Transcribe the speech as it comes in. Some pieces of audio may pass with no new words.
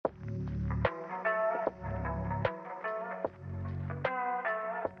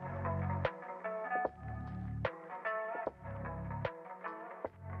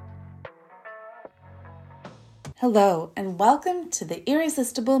Hello, and welcome to the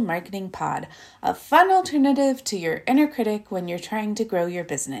Irresistible Marketing Pod, a fun alternative to your inner critic when you're trying to grow your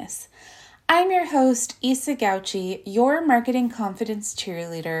business. I'm your host, Isa Gauchi, your marketing confidence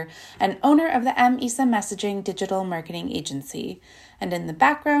cheerleader and owner of the Isa Messaging digital marketing agency. And in the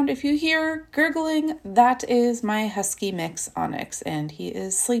background, if you hear gurgling, that is my husky mix, Onyx, and he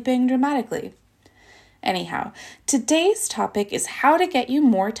is sleeping dramatically. Anyhow, today's topic is how to get you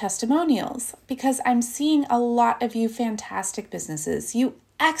more testimonials, because I'm seeing a lot of you fantastic businesses, you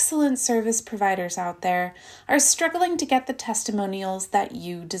excellent service providers out there, are struggling to get the testimonials that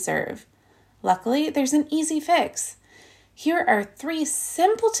you deserve. Luckily, there's an easy fix. Here are 3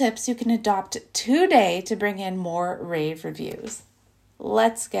 simple tips you can adopt today to bring in more rave reviews.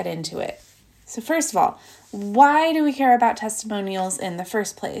 Let's get into it. So first of all, why do we care about testimonials in the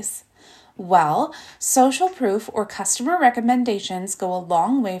first place? Well, social proof or customer recommendations go a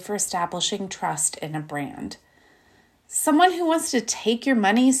long way for establishing trust in a brand. Someone who wants to take your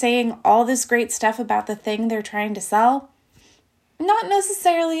money saying all this great stuff about the thing they're trying to sell, not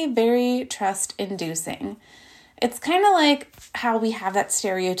necessarily very trust-inducing. It's kind of like how we have that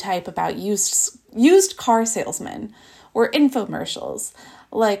stereotype about used car salesmen or infomercials.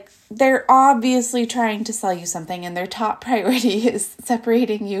 Like, they're obviously trying to sell you something and their top priority is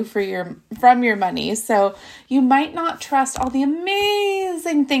separating you from your money. So you might not trust all the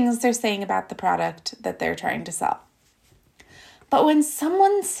amazing things they're saying about the product that they're trying to sell. But when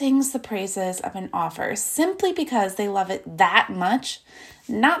someone sings the praises of an offer simply because they love it that much,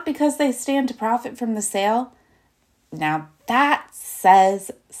 not because they stand to profit from the sale, now that says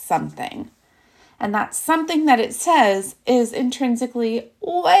something. And that something that it says is intrinsically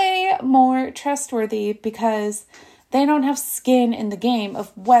way more trustworthy because they don't have skin in the game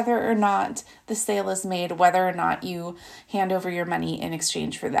of whether or not the sale is made, whether or not you hand over your money in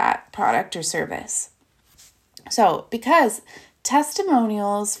exchange for that product or service. So, because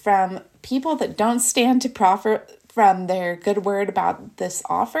testimonials from people that don't stand to profit from their good word about this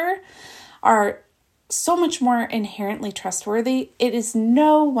offer are so much more inherently trustworthy, it is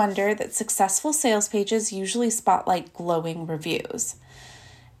no wonder that successful sales pages usually spotlight glowing reviews.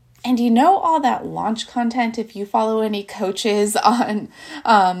 And you know all that launch content, if you follow any coaches on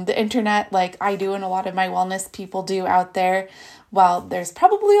the internet like I do and a lot of my wellness people do out there, well, there's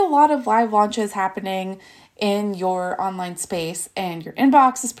probably a lot of live launches happening in your online space and your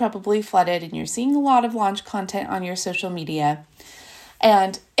inbox is probably flooded and you're seeing a lot of launch content on your social media.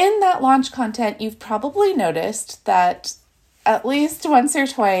 And in that launch content, you've probably noticed that at least once or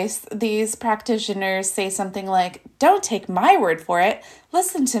twice, these practitioners say something like, "Don't take my word for it,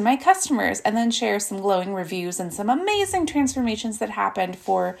 listen to my customers," and then share some glowing reviews and some amazing transformations that happened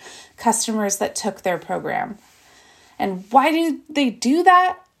for customers that took their program. And why do they do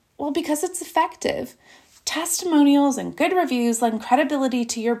that? Well, because it's effective. Testimonials and good reviews lend credibility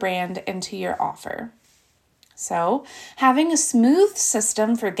to your brand and to your offer. So, having a smooth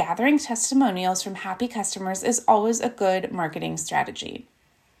system for gathering testimonials from happy customers is always a good marketing strategy.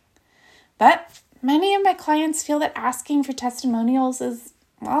 But many of my clients feel that asking for testimonials is,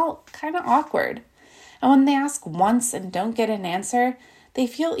 well, kind of awkward. And when they ask once and don't get an answer, they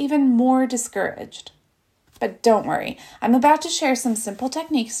feel even more discouraged. But don't worry, I'm about to share some simple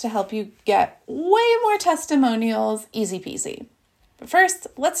techniques to help you get way more testimonials, easy peasy. But first,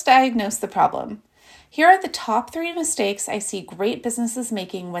 let's diagnose the problem. Here are the top 3 mistakes I see great businesses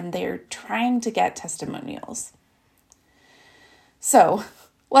making when they're trying to get testimonials. So,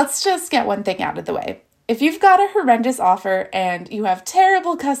 let's just get one thing out of the way. If you've got a horrendous offer and you have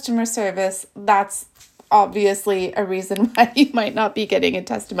terrible customer service, that's obviously a reason why you might not be getting a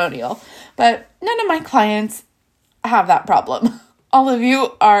testimonial. But none of my clients have that problem. All of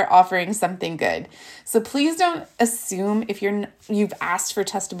you are offering something good. So please don't assume if you've asked for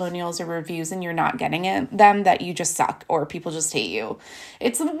testimonials or reviews and you're not getting them that you just suck or people just hate you.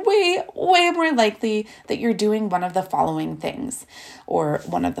 It's way more likely that you're doing one of the following things or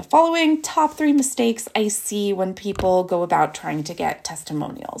one of the following top 3 mistakes I see when people go about trying to get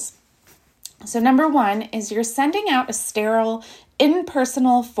testimonials. So number 1 is you're sending out a sterile,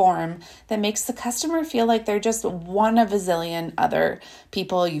 impersonal form that makes the customer feel like they're just one of a zillion other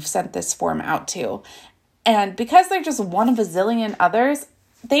people you've sent this form out to. And because they're just one of a zillion others,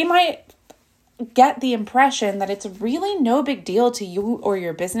 they might get the impression that it's really no big deal to you or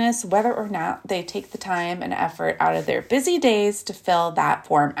your business whether or not they take the time and effort out of their busy days to fill that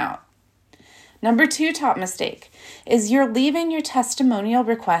form out. Number 2 top mistake is you're leaving your testimonial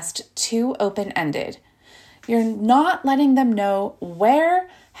request too open-ended. You're not letting them know where,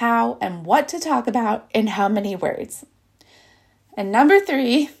 how, and what to talk about in how many words. And number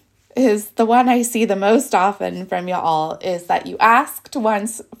 3 is the one I see the most often from y'all, is that you asked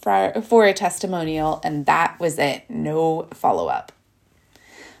once for a testimonial and that was it, no follow-up.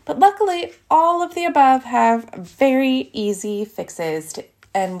 But luckily, all of the above have very easy fixes,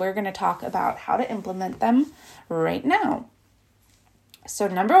 and we're going to talk about how to implement them right now. So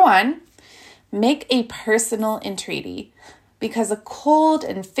number 1, make a personal entreaty, because a cold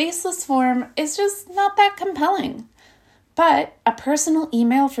and faceless form is just not that compelling. But a personal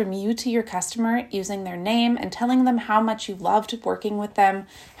email from you to your customer using their name and telling them how much you loved working with them,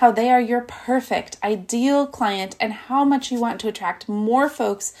 how they are your perfect, ideal client, and how much you want to attract more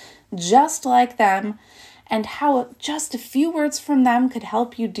folks just like them, and how just a few words from them could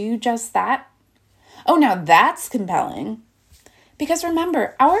help you do just that. Oh, now that's compelling. Because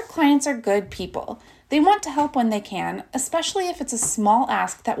remember, our clients are good people. They want to help when they can, especially if it's a small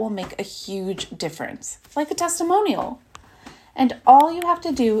ask that will make a huge difference, like a testimonial. And all you have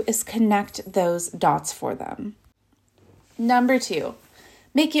to do is connect those dots for them. Number 2,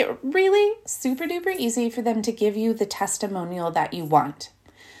 make it really super duper easy for them to give you the testimonial that you want.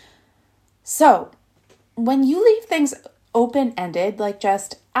 So when you leave things open-ended, like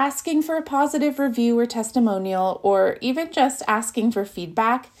just asking for a positive review or testimonial, or even just asking for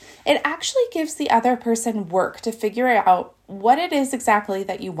feedback, it actually gives the other person work to figure out what it is exactly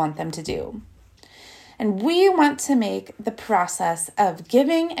that you want them to do. And we want to make the process of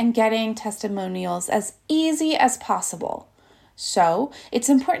giving and getting testimonials as easy as possible. So it's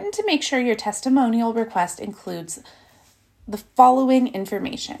important to make sure your testimonial request includes the following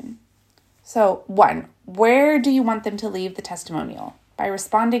information. So 1, where do you want them to leave the testimonial? By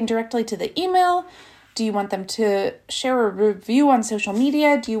responding directly to the email? Do you want them to share a review on social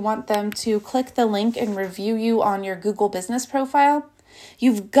media? Do you want them to click the link and review you on your Google business profile?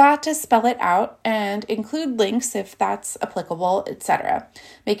 You've got to spell it out and include links if that's applicable, etc.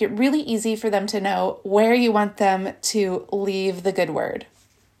 Make it really easy for them to know where you want them to leave the good word.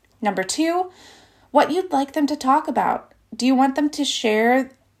 Number 2, what you'd like them to talk about. Do you want them to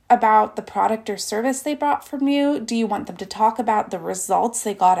share about the product or service they bought from you? Do you want them to talk about the results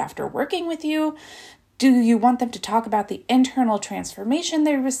they got after working with you? Do you want them to talk about the internal transformation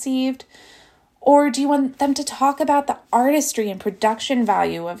they received? Or do you want them to talk about the artistry and production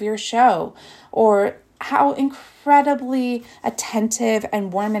value of your show, or how incredibly attentive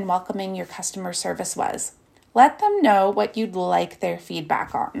and warm and welcoming your customer service was? Let them know what you'd like their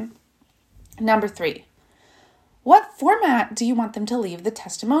feedback on. Number 3, what format do you want them to leave the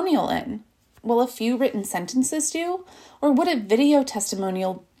testimonial in? Will a few written sentences do, or would a video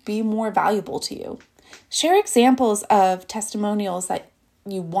testimonial be more valuable to you? Share examples of testimonials that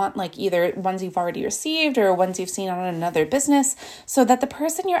you want, like either ones you've already received or ones you've seen on another business, so that the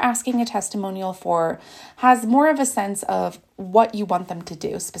person you're asking a testimonial for has more of a sense of what you want them to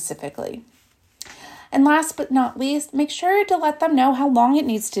do specifically. And last but not least, make sure to let them know how long it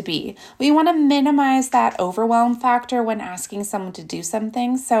needs to be. We want to minimize that overwhelm factor when asking someone to do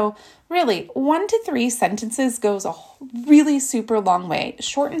something. So really, 1 to 3 sentences goes a really super long way.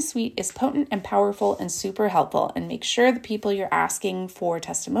 Short and sweet is potent and powerful and super helpful. And make sure the people you're asking for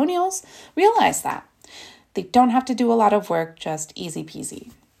testimonials realize that. They don't have to do a lot of work, just easy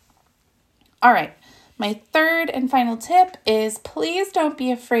peasy. All right. My third and final tip is please don't be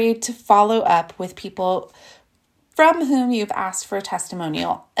afraid to follow up with people from whom you've asked for a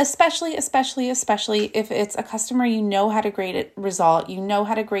testimonial, especially if it's a customer you know had a great result, you know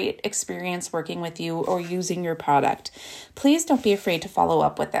had a great experience working with you or using your product. Please don't be afraid to follow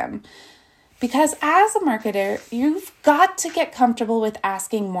up with them. Because as a marketer, you've got to get comfortable with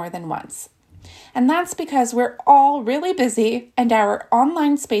asking more than once. And that's because we're all really busy and our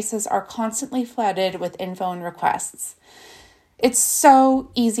online spaces are constantly flooded with info and requests. It's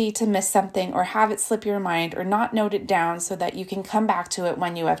so easy to miss something or have it slip your mind or not note it down so that you can come back to it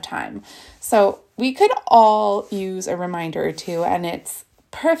when you have time. So we could all use a reminder or two, and it's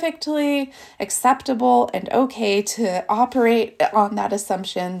perfectly acceptable and okay to operate on that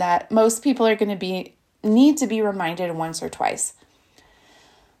assumption that most people are going to need to be reminded once or twice.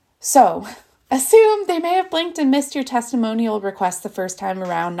 So assume they may have blinked and missed your testimonial request the first time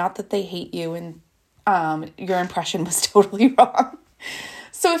around, not that they hate you and your impression was totally wrong.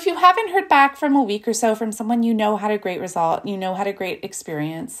 So if you haven't heard back from a week or so from someone you know had a great result, you know had a great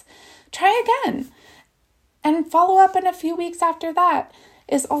experience, try again. And follow up in a few weeks after that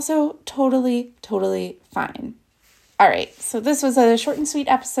is also totally fine. All right, so this was a short and sweet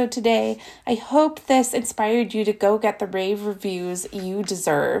episode today. I hope this inspired you to go get the rave reviews you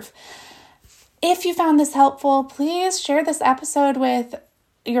deserve. If you found this helpful, please share this episode with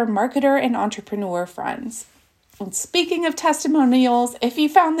your marketer and entrepreneur friends. And speaking of testimonials, if you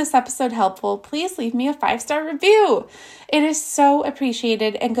found this episode helpful, please leave me a 5-star review. It is so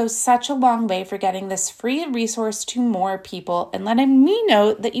appreciated and goes such a long way for getting this free resource to more people and letting me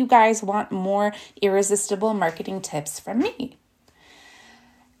know that you guys want more irresistible marketing tips from me.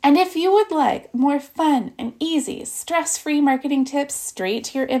 And if you would like more fun and easy, stress-free marketing tips straight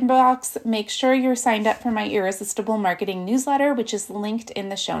to your inbox, make sure you're signed up for my Irresistible Marketing newsletter, which is linked in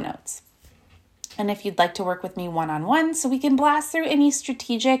the show notes. And if you'd like to work with me one-on-one so we can blast through any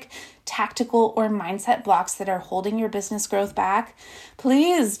strategic, tactical, or mindset blocks that are holding your business growth back,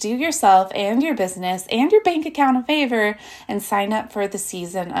 please do yourself and your business and your bank account a favor and sign up for the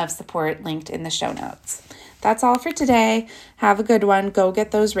season of support linked in the show notes. That's all for today. Have a good one. Go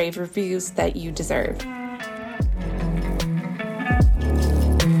get those rave reviews that you deserve.